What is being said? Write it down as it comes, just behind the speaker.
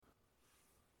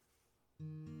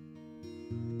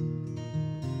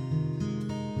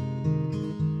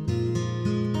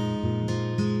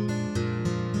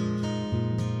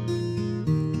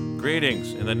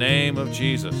Greetings in the name of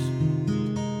Jesus.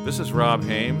 This is Rob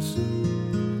Haymes.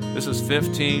 This is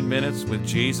 15 Minutes with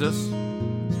Jesus.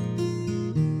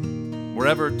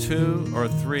 Wherever 2 or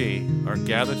 3 are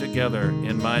gathered together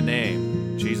in my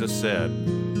name, Jesus said,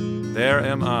 there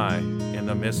am I in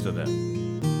the midst of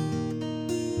them.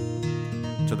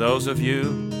 To those of you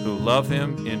who love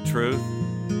him in truth,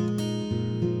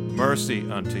 mercy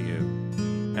unto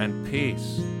you, and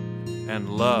peace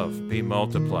and love be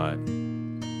multiplied.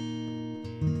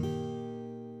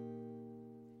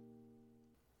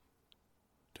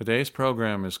 Today's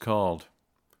program is called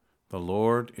The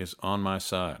Lord is on My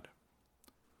Side.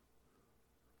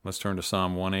 Let's turn to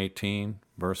Psalm 118,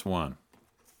 verse 1.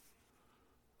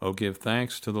 Oh, give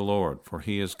thanks to the Lord, for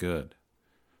he is good,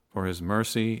 for his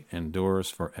mercy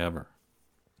endures forever.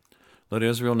 Let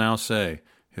Israel now say,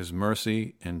 his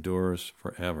mercy endures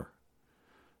forever.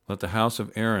 Let the house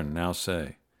of Aaron now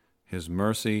say, his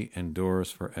mercy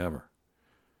endures forever.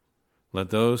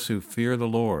 Let those who fear the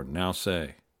Lord now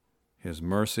say, his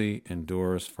mercy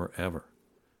endures forever.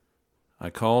 I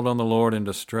called on the Lord in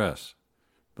distress.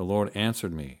 The Lord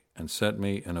answered me and set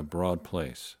me in a broad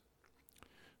place.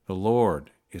 The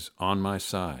Lord is on my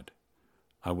side.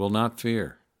 I will not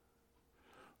fear.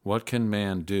 What can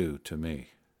man do to me?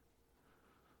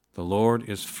 The Lord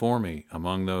is for me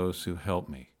among those who help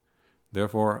me.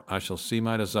 Therefore I shall see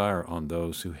my desire on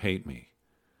those who hate me.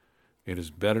 It is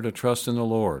better to trust in the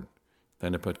Lord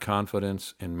than to put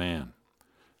confidence in man.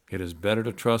 It is better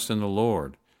to trust in the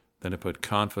Lord than to put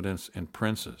confidence in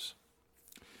princes.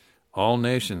 All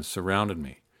nations surrounded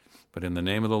me, but in the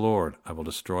name of the Lord I will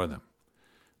destroy them.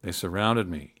 They surrounded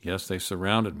me, yes, they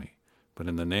surrounded me, but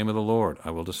in the name of the Lord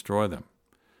I will destroy them.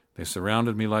 They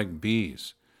surrounded me like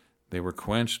bees. They were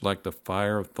quenched like the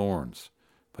fire of thorns,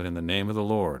 but in the name of the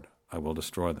Lord I will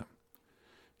destroy them.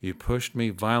 You pushed me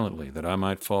violently that I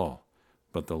might fall,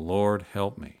 but the Lord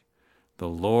helped me. The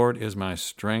Lord is my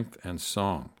strength and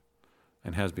song,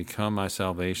 and has become my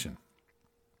salvation.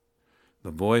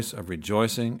 The voice of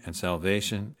rejoicing and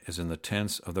salvation is in the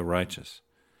tents of the righteous.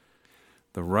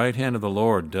 The right hand of the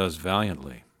Lord does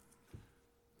valiantly.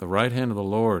 The right hand of the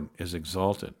Lord is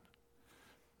exalted.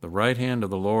 The right hand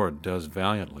of the Lord does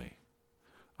valiantly.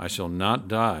 I shall not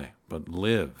die, but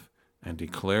live and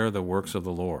declare the works of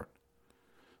the Lord.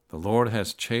 The Lord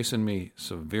has chastened me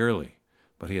severely,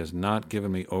 but he has not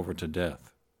given me over to death.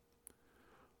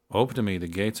 Open to me the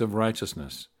gates of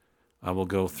righteousness. I will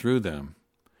go through them,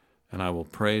 and I will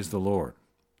praise the Lord.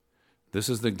 This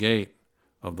is the gate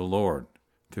of the Lord,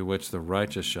 through which the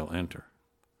righteous shall enter.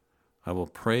 I will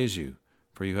praise you,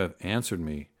 for you have answered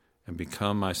me and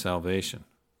become my salvation.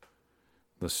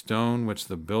 The stone which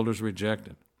the builders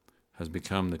rejected has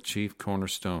become the chief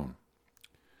cornerstone.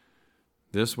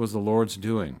 This was the Lord's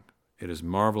doing. It is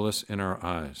marvelous in our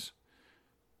eyes.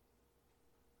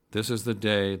 This is the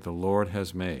day the Lord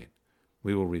has made.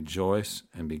 We will rejoice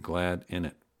and be glad in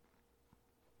it.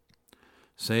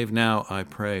 Save now, I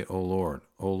pray, O Lord.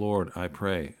 O Lord, I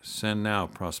pray, send now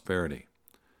prosperity.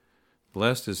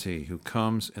 Blessed is he who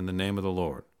comes in the name of the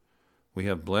Lord. We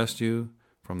have blessed you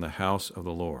from the house of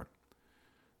the Lord.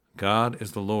 God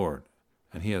is the Lord,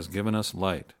 and he has given us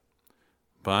light.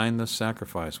 Bind the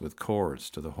sacrifice with cords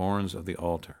to the horns of the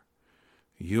altar.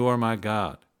 You are my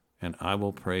God, and I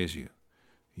will praise you.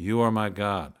 You are my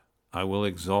God, I will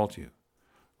exalt you.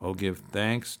 O give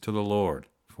thanks to the Lord,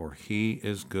 for he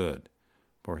is good,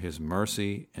 for his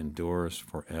mercy endures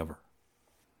forever.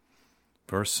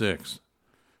 Verse 6,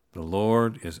 the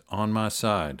Lord is on my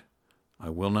side, I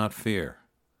will not fear.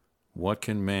 What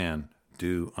can man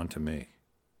do unto me?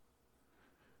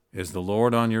 Is the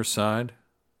Lord on your side?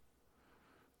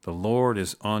 The Lord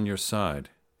is on your side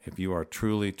if you are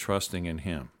truly trusting in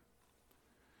him.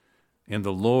 In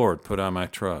the Lord put I my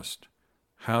trust.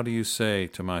 How do you say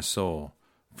to my soul,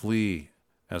 flee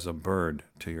as a bird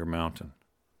to your mountain?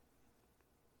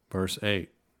 Verse 8,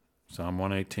 Psalm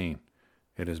 118,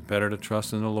 it is better to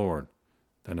trust in the Lord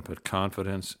than to put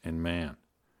confidence in man.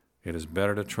 It is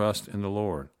better to trust in the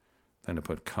Lord than to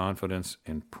put confidence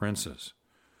in princes.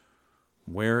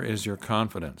 Where is your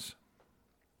confidence?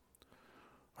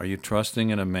 Are you trusting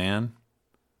in a man,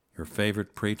 your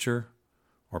favorite preacher,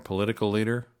 or political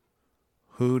leader?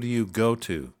 Who do you go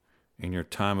to in your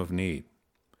time of need?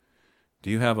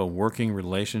 Do you have a working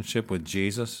relationship with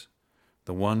Jesus,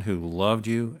 the one who loved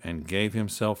you and gave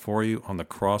himself for you on the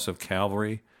cross of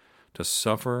Calvary to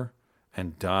suffer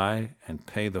and die and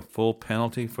pay the full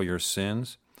penalty for your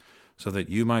sins so that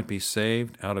you might be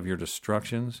saved out of your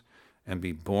destructions and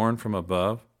be born from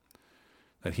above,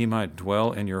 that he might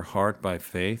dwell in your heart by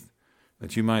faith,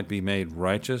 that you might be made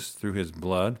righteous through his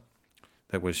blood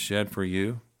that was shed for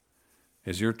you?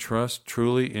 Is your trust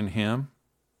truly in him?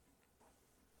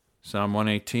 Psalm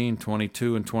 118,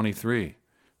 22 and 23.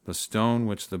 The stone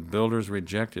which the builders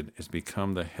rejected is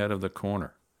become the head of the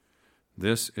corner.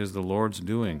 This is the Lord's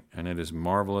doing, and it is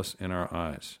marvelous in our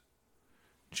eyes.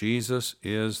 Jesus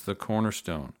is the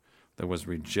cornerstone that was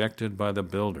rejected by the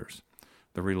builders,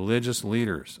 the religious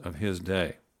leaders of his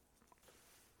day.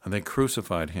 And they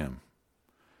crucified him.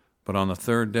 But on the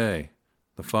third day,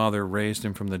 the Father raised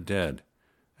him from the dead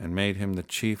and made him the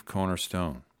chief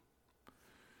cornerstone.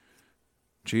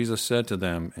 Jesus said to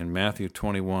them in Matthew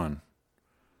 21,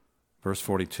 verse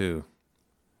 42,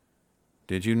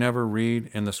 Did you never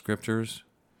read in the Scriptures,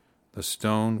 the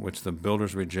stone which the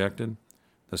builders rejected,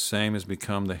 the same has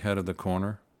become the head of the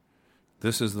corner?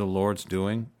 This is the Lord's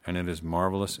doing, and it is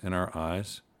marvelous in our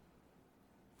eyes.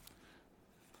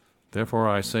 Therefore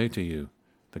I say to you,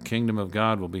 the kingdom of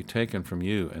God will be taken from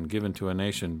you and given to a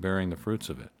nation bearing the fruits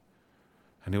of it.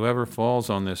 And whoever falls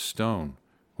on this stone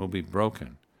will be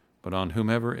broken, but on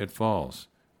whomever it falls,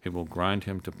 it will grind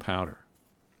him to powder.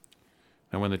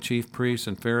 And when the chief priests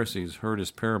and Pharisees heard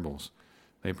his parables,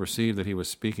 they perceived that he was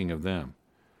speaking of them.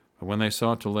 But when they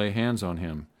sought to lay hands on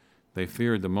him, they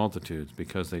feared the multitudes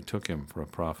because they took him for a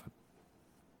prophet.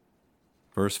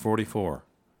 Verse 44,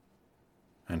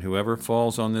 And whoever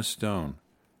falls on this stone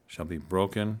shall be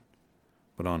broken,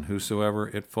 but on whosoever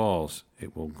it falls,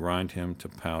 it will grind him to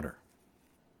powder.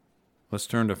 Let's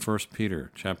turn to 1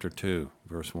 Peter chapter 2,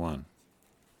 verse 1.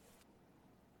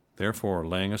 Therefore,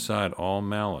 laying aside all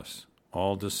malice,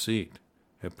 all deceit,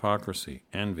 hypocrisy,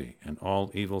 envy, and all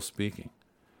evil speaking,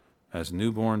 as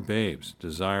newborn babes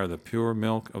desire the pure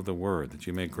milk of the word, that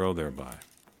you may grow thereby.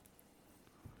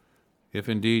 If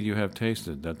indeed you have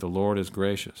tasted that the Lord is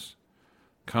gracious,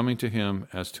 coming to him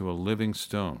as to a living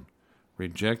stone,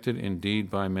 rejected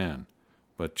indeed by men,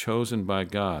 but chosen by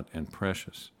God and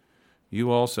precious, you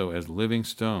also as living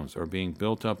stones are being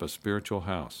built up a spiritual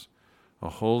house, a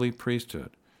holy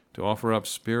priesthood, to offer up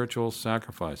spiritual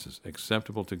sacrifices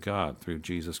acceptable to God through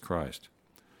Jesus Christ.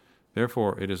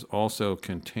 Therefore it is also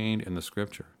contained in the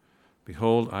Scripture,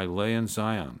 Behold, I lay in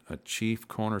Zion a chief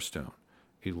cornerstone,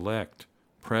 elect,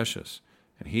 precious,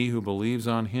 and he who believes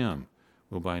on him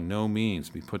will by no means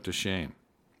be put to shame.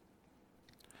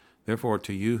 Therefore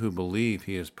to you who believe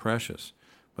he is precious,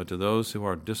 but to those who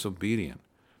are disobedient,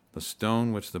 the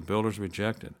stone which the builders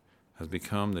rejected has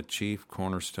become the chief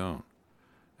cornerstone,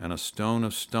 and a stone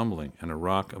of stumbling and a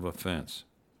rock of offense.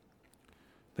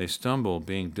 They stumble,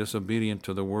 being disobedient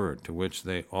to the word to which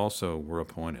they also were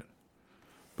appointed.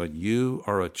 But you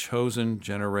are a chosen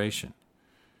generation,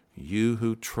 you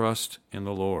who trust in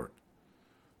the Lord,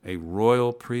 a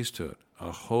royal priesthood,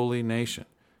 a holy nation,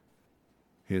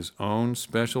 his own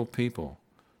special people,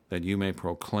 that you may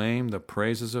proclaim the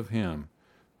praises of him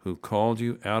who called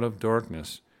you out of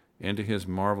darkness into his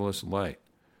marvelous light,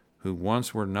 who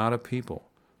once were not a people,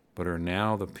 but are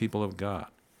now the people of God,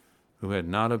 who had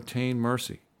not obtained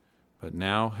mercy, but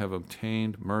now have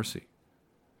obtained mercy.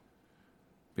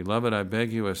 Beloved, I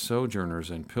beg you as sojourners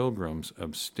and pilgrims,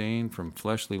 abstain from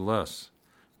fleshly lusts,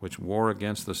 which war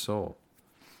against the soul,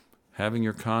 having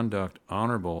your conduct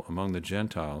honorable among the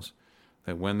Gentiles,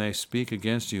 that when they speak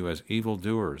against you as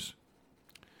evildoers,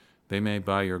 they may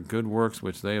by your good works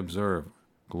which they observe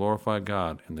glorify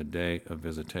God in the day of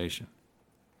visitation.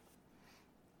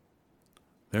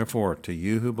 Therefore, to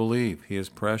you who believe, he is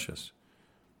precious.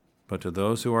 But to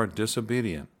those who are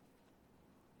disobedient,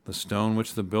 the stone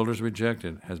which the builders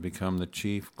rejected has become the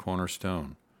chief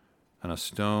cornerstone, and a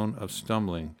stone of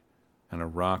stumbling and a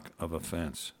rock of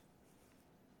offense.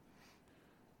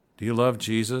 Do you love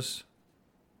Jesus?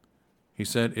 He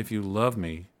said, if you love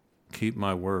me, keep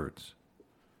my words.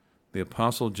 The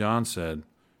Apostle John said,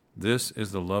 this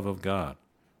is the love of God,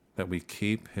 that we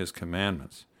keep his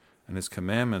commandments, and his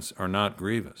commandments are not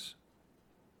grievous.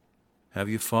 Have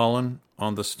you fallen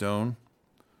on the stone?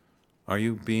 Are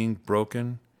you being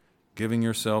broken, giving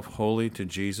yourself wholly to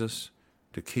Jesus,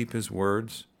 to keep his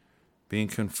words, being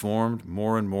conformed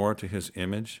more and more to his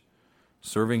image,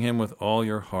 serving him with all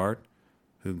your heart,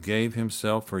 who gave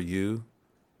himself for you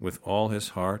with all his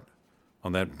heart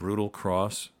on that brutal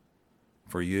cross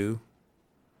for you?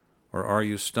 Or are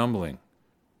you stumbling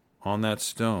on that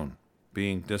stone,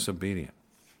 being disobedient?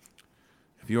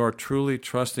 If you are truly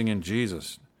trusting in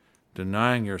Jesus,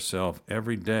 denying yourself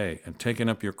every day and taking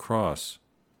up your cross,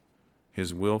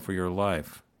 his will for your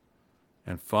life,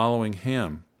 and following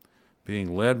him,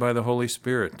 being led by the Holy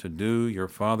Spirit to do your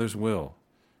Father's will,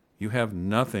 you have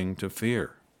nothing to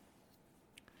fear.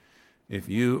 If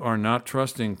you are not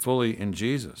trusting fully in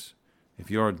Jesus,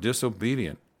 if you are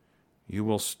disobedient, you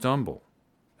will stumble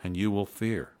and you will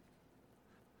fear.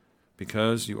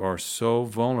 because you are so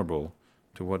vulnerable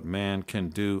to what man can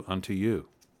do unto you.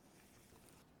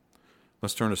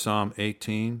 Let's turn to Psalm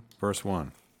 18, verse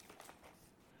 1.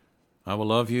 I will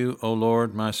love you, O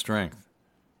Lord, my strength.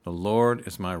 The Lord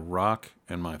is my rock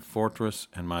and my fortress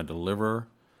and my deliverer,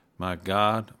 my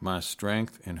God, my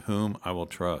strength, in whom I will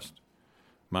trust,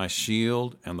 my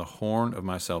shield and the horn of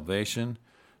my salvation,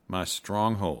 my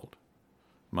stronghold,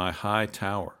 my high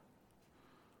tower.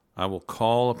 I will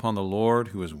call upon the Lord,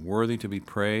 who is worthy to be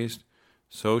praised.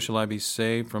 So shall I be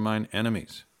saved from mine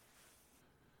enemies.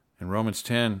 In Romans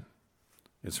 10,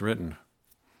 it's written,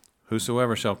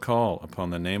 whosoever shall call upon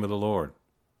the name of the Lord,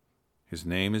 his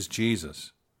name is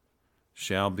Jesus,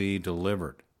 shall be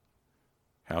delivered.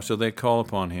 How shall they call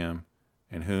upon him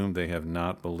in whom they have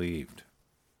not believed?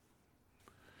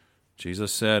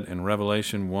 Jesus said in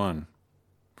Revelation 1,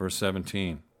 verse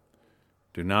 17,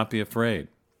 do not be afraid.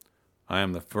 I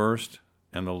am the first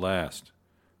and the last.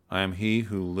 I am he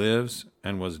who lives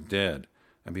and was dead,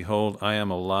 and behold, I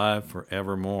am alive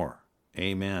forevermore.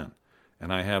 Amen.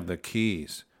 And I have the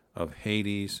keys of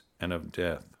Hades and of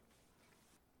death.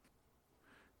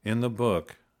 In the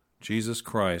book, Jesus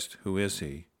Christ, Who Is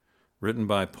He?, written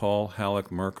by Paul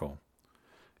Halleck Merkel,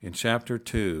 in chapter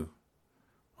 2,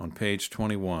 on page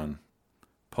 21,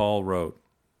 Paul wrote,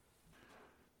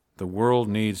 the world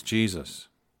needs Jesus.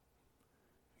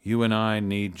 You and I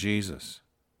need Jesus.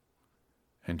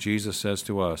 And Jesus says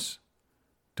to us,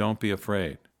 don't be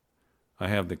afraid. I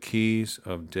have the keys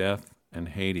of death and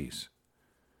Hades.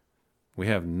 We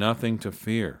have nothing to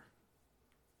fear.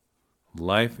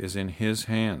 Life is in his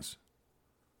hands.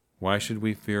 Why should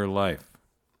we fear life?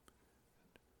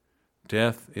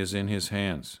 Death is in his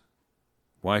hands.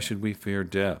 Why should we fear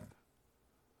death?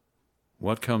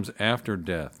 What comes after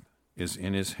death is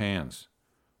in his hands.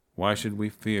 Why should we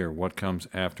fear what comes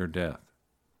after death?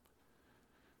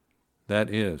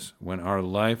 That is, when our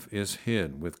life is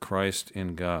hid with Christ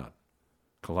in God.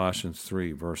 Colossians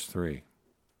 3, verse 3.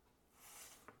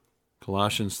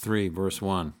 Colossians 3, verse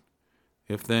 1.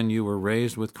 If then you were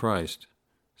raised with Christ,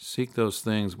 seek those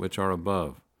things which are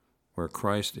above, where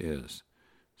Christ is,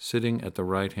 sitting at the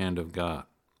right hand of God.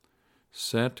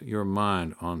 Set your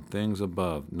mind on things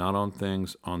above, not on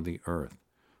things on the earth.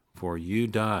 For you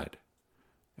died,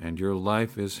 and your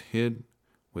life is hid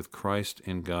with Christ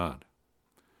in God.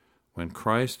 When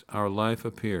Christ our life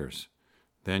appears,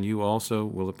 then you also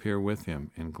will appear with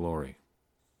him in glory.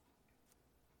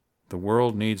 The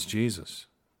world needs Jesus.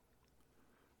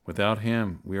 Without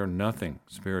him, we are nothing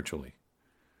spiritually.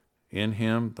 In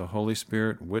him, the Holy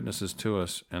Spirit witnesses to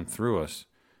us and through us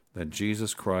that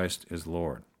Jesus Christ is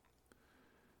Lord.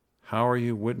 How are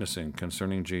you witnessing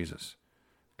concerning Jesus?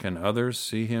 Can others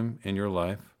see him in your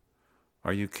life?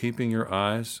 Are you keeping your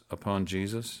eyes upon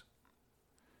Jesus?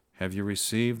 Have you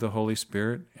received the Holy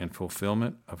Spirit in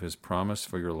fulfillment of his promise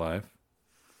for your life?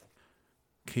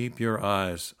 Keep your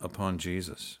eyes upon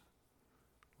Jesus.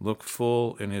 Look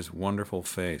full in his wonderful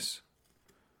face,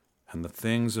 and the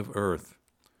things of earth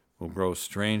will grow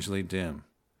strangely dim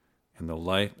in the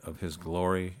light of his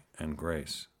glory and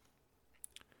grace.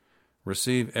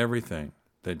 Receive everything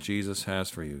that Jesus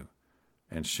has for you,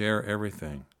 and share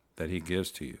everything that he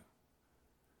gives to you.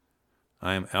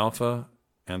 I am Alpha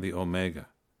and the Omega,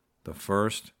 the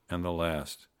first and the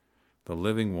last, the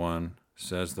living one,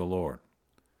 says the Lord.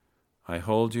 I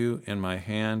hold you in my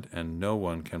hand, and no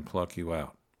one can pluck you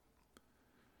out.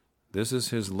 This is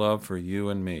his love for you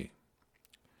and me.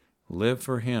 Live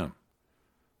for him.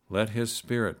 Let his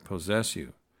Spirit possess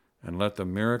you, and let the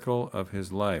miracle of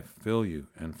his life fill you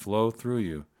and flow through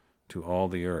you to all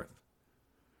the earth.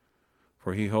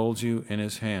 For he holds you in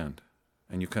his hand,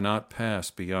 and you cannot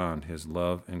pass beyond his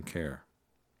love and care.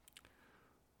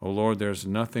 O Lord, there's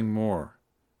nothing more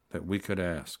that we could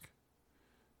ask.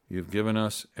 You've given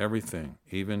us everything,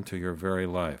 even to your very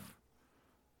life,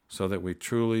 so that we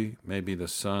truly may be the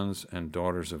sons and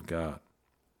daughters of God.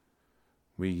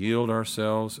 We yield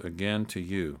ourselves again to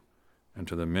you and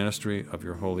to the ministry of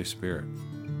your Holy Spirit.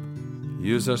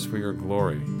 Use us for your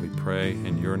glory, we pray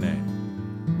in your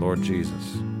name, Lord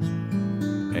Jesus.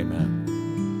 Amen.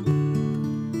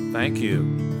 Thank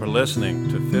you for listening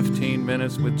to 15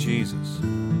 Minutes with Jesus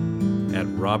at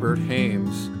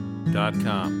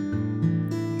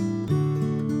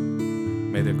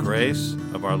roberthaymes.com. May the grace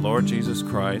of our Lord Jesus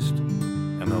Christ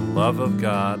and the love of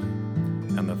God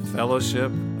and the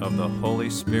fellowship of the Holy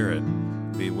Spirit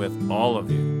be with all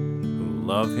of you who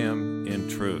love him in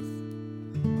truth.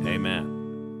 Amen.